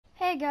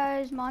Hey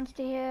guys,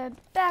 Monster here,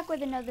 back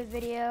with another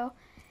video,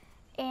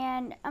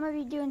 and I'm gonna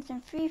be doing some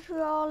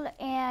free-for-all.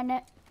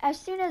 And as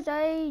soon as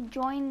I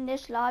joined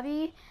this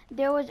lobby,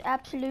 there was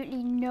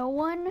absolutely no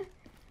one,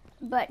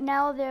 but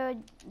now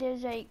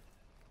there's a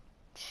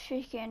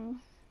freaking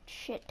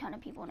shit ton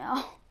of people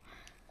now.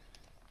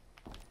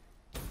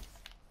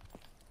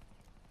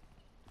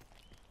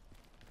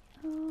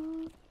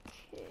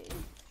 Okay.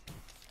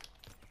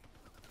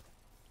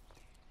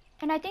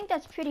 And I think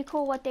that's pretty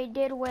cool what they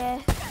did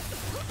with,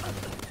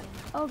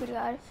 oh good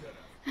god.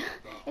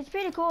 It's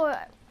pretty cool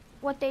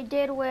what they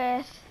did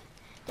with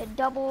the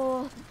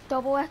double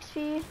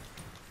XP,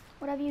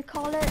 whatever you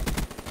call it.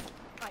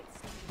 I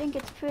think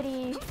it's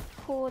pretty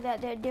cool that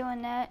they're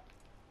doing that,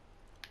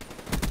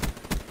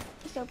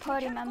 so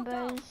party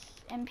members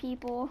and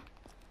people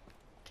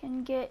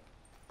can get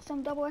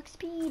some double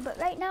XP. But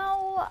right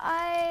now,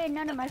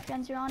 none of my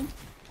friends are on.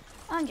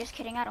 I'm just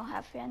kidding, I don't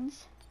have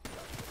friends.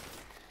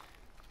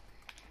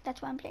 That's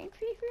why I'm playing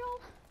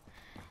free-for-all.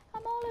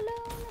 I'm all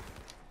alone.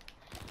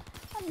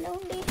 I'm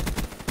lonely.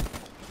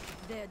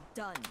 They're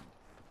done.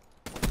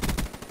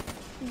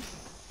 You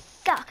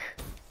suck.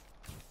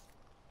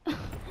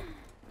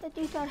 That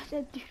dude thought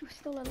that dude was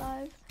still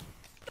alive.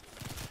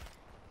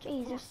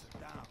 Jesus.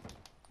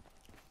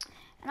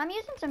 And I'm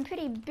using some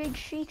pretty big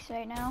shrieks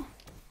right now.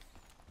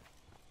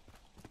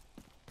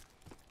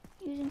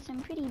 Using some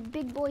pretty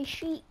big boy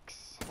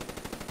shrieks.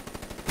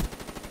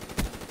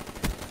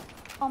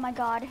 Oh my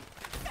god.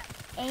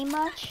 Aim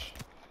much?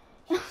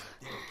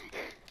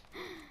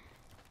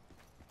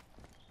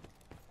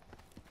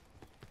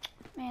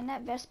 Man,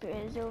 that Vesper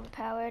is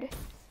overpowered.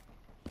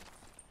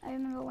 I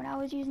remember when I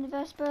was using the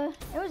Vesper,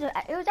 it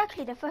was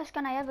actually the first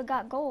gun I ever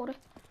got gold.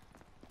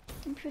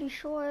 I'm pretty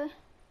sure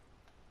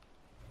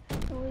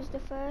it was the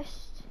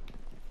first.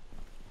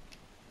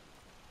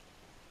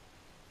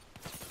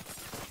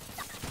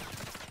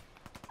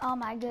 Oh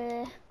my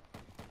god.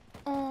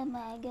 Oh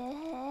my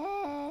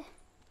god.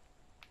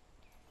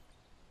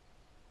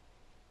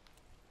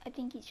 I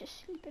think he's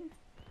just sleeping.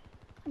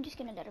 I'm just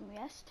gonna let him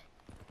rest.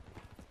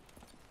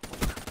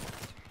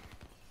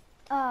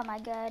 Oh my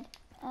god.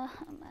 Oh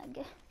my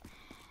god.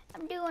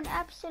 I'm doing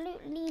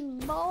absolutely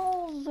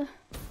balls.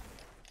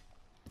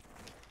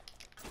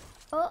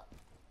 Oh.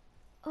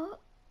 Oh.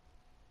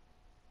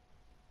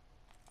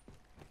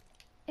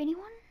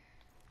 Anyone?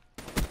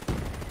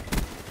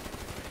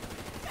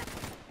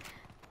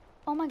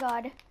 Oh my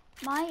god.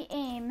 My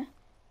aim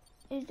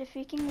is the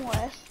freaking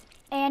worst.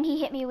 And he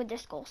hit me with the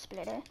skull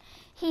splitter.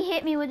 He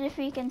hit me with the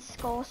freaking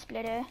skull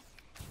splitter.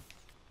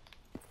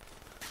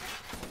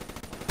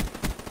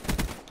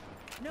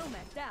 No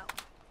man down.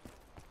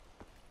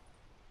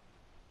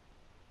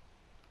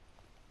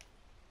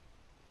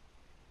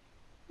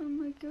 Oh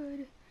my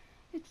god.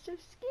 It's so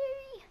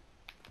scary.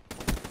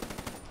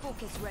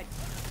 Focus ready.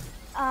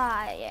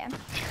 Ah, yeah.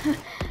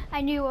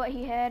 I knew what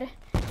he had.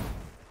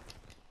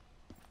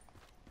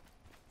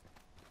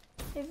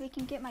 If we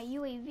can get my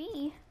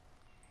UAV.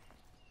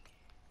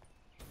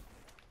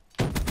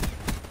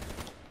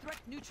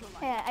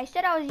 Yeah, I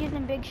said I was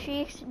using big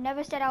shrieks,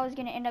 never said I was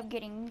gonna end up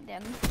getting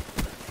them.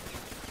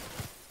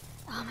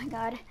 Oh my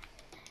god.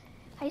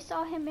 I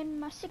saw him in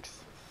my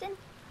sixth sense.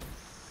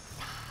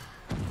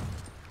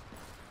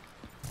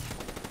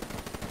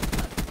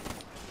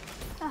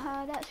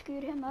 Haha, that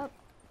screwed him up.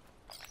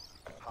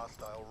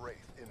 Hostile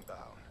Wraith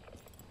inbound.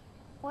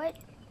 What?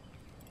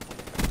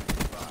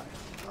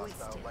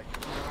 Hostile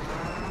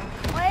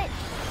What?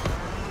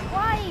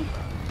 Why?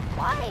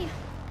 Why?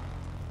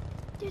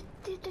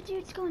 The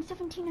dude's going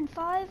 17 and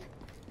 5.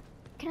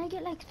 Can I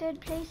get like third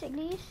place at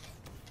least?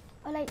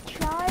 Or like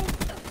try?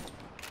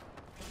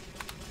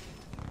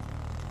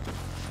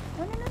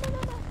 No, no, no, no,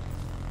 no, no.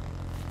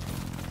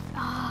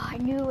 Ah, I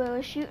knew it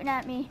was shooting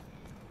at me.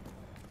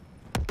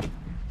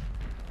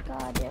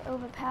 God, they're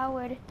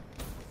overpowered.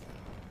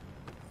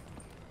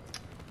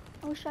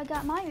 I wish I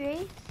got my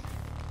Wraith.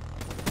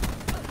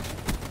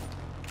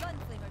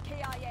 Gunslinger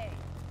KIA.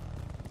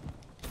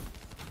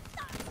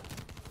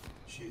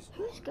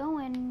 Who's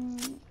going?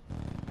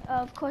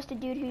 Of course, the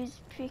dude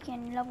who's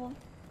freaking level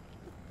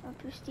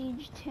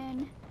prestige 10.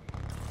 Be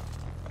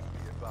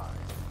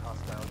advised,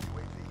 hostile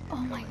UAV Oh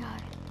my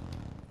god.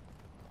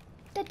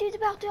 That dude's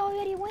about to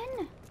already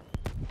win.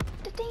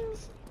 The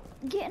thing's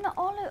getting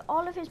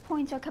all of his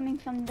points are coming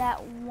from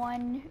that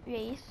one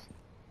race.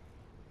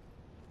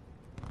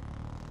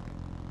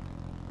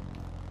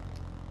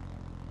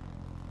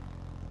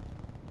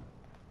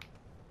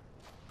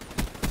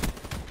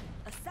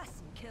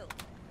 Assassin killed.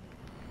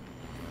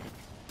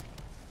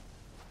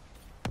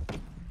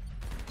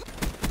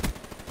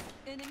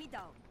 Enemy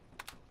down.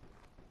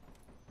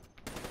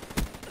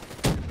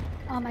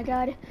 Oh my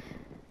god.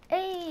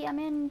 Hey, I'm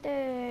in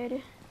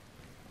third.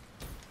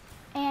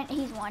 And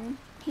he's won.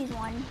 He's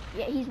won.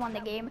 Yeah, he's won the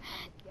game.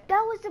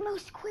 That was the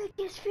most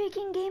quickest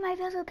freaking game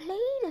I've ever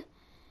played.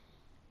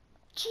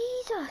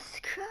 Jesus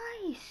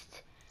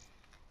Christ.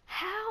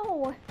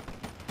 How?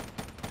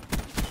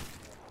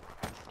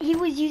 He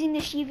was using the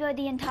Shiva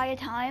the entire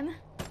time.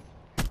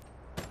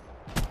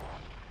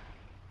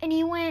 And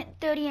he went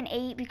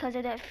 30-8 because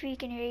of that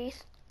freaking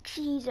race.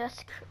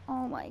 Jesus.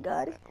 Oh my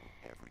god.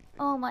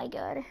 Oh my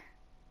god.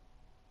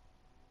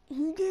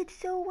 He did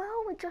so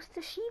well with just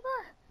the Shiva.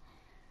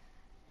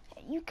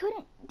 You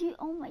couldn't do,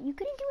 you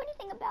couldn't do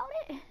anything about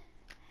it.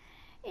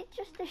 It's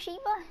just the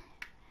Shiva.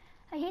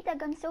 I hate that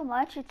gun so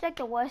much. It's like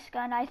the worst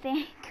gun, I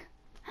think.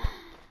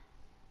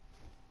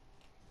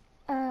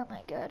 Oh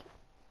my god.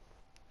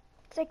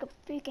 It's like a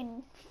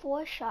freaking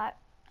 4-shot.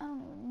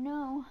 Oh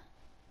no.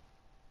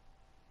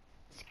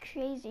 It's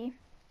crazy.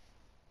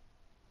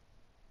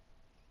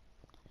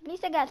 At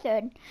least I got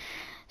third.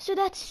 So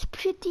that's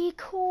pretty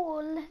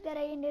cool that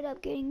I ended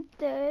up getting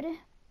third.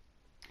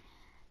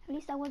 At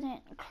least I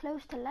wasn't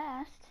close to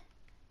last.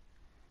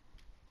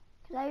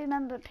 Cause I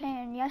remember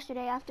playing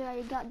yesterday after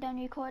I got done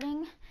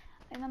recording.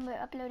 I remember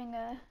uploading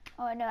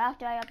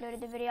after I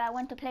uploaded the video, I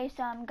went to play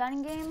some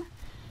gun game.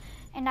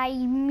 And I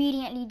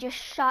immediately just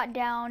shot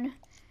down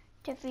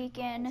to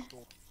freaking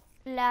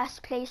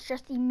last place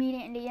just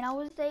immediately. And I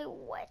was like,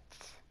 what?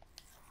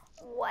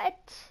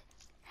 What?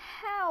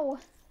 How?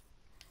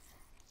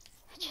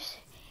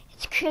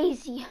 It's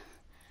crazy.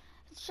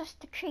 It's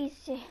just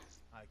crazy.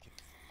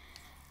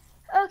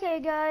 Okay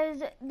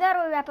guys,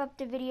 that'll wrap up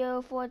the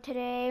video for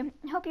today.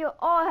 Hope you're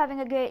all having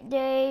a great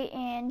day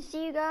and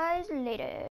see you guys later.